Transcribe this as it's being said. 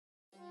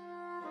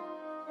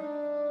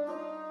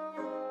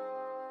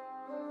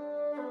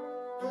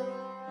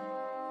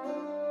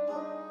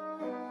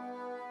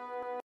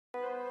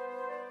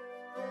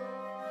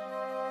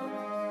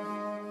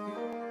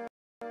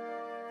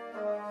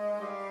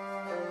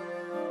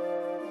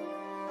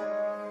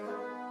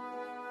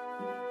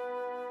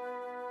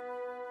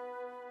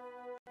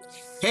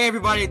Hey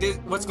everybody,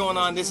 what's going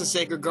on? This is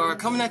SacredGuard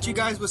coming at you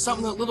guys with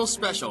something a little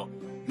special.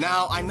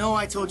 Now, I know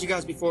I told you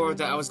guys before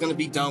that I was going to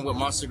be done with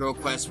Monster Girl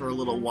Quest for a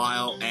little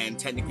while, and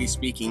technically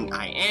speaking,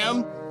 I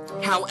am.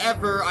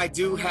 However, I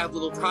do have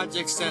little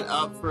projects set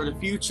up for the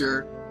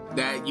future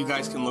that you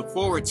guys can look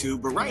forward to,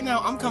 but right now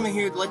I'm coming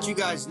here to let you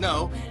guys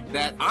know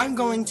that I'm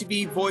going to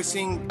be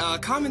voicing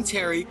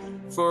commentary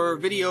for a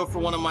video for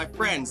one of my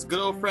friends, good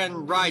old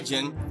friend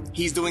Raijin.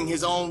 He's doing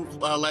his own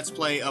Let's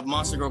Play of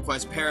Monster Girl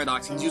Quest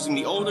Paradox. He's using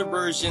the older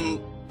version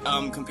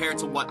compared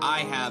to what I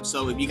have,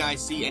 so if you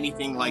guys see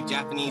anything like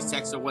Japanese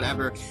text or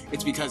whatever,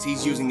 it's because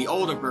he's using the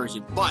older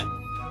version. But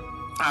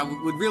I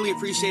would really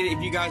appreciate it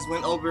if you guys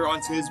went over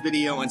onto his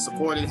video and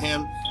supported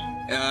him.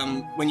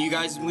 When you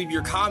guys leave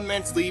your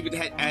comments, leave it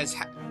as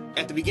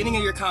at the beginning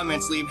of your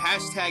comments, leave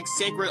hashtag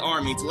Sacred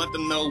Army to let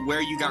them know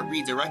where you got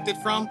redirected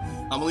from.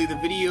 I'm gonna leave the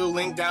video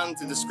link down in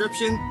the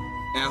description,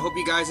 and I hope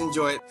you guys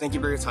enjoy it. Thank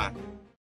you for your time.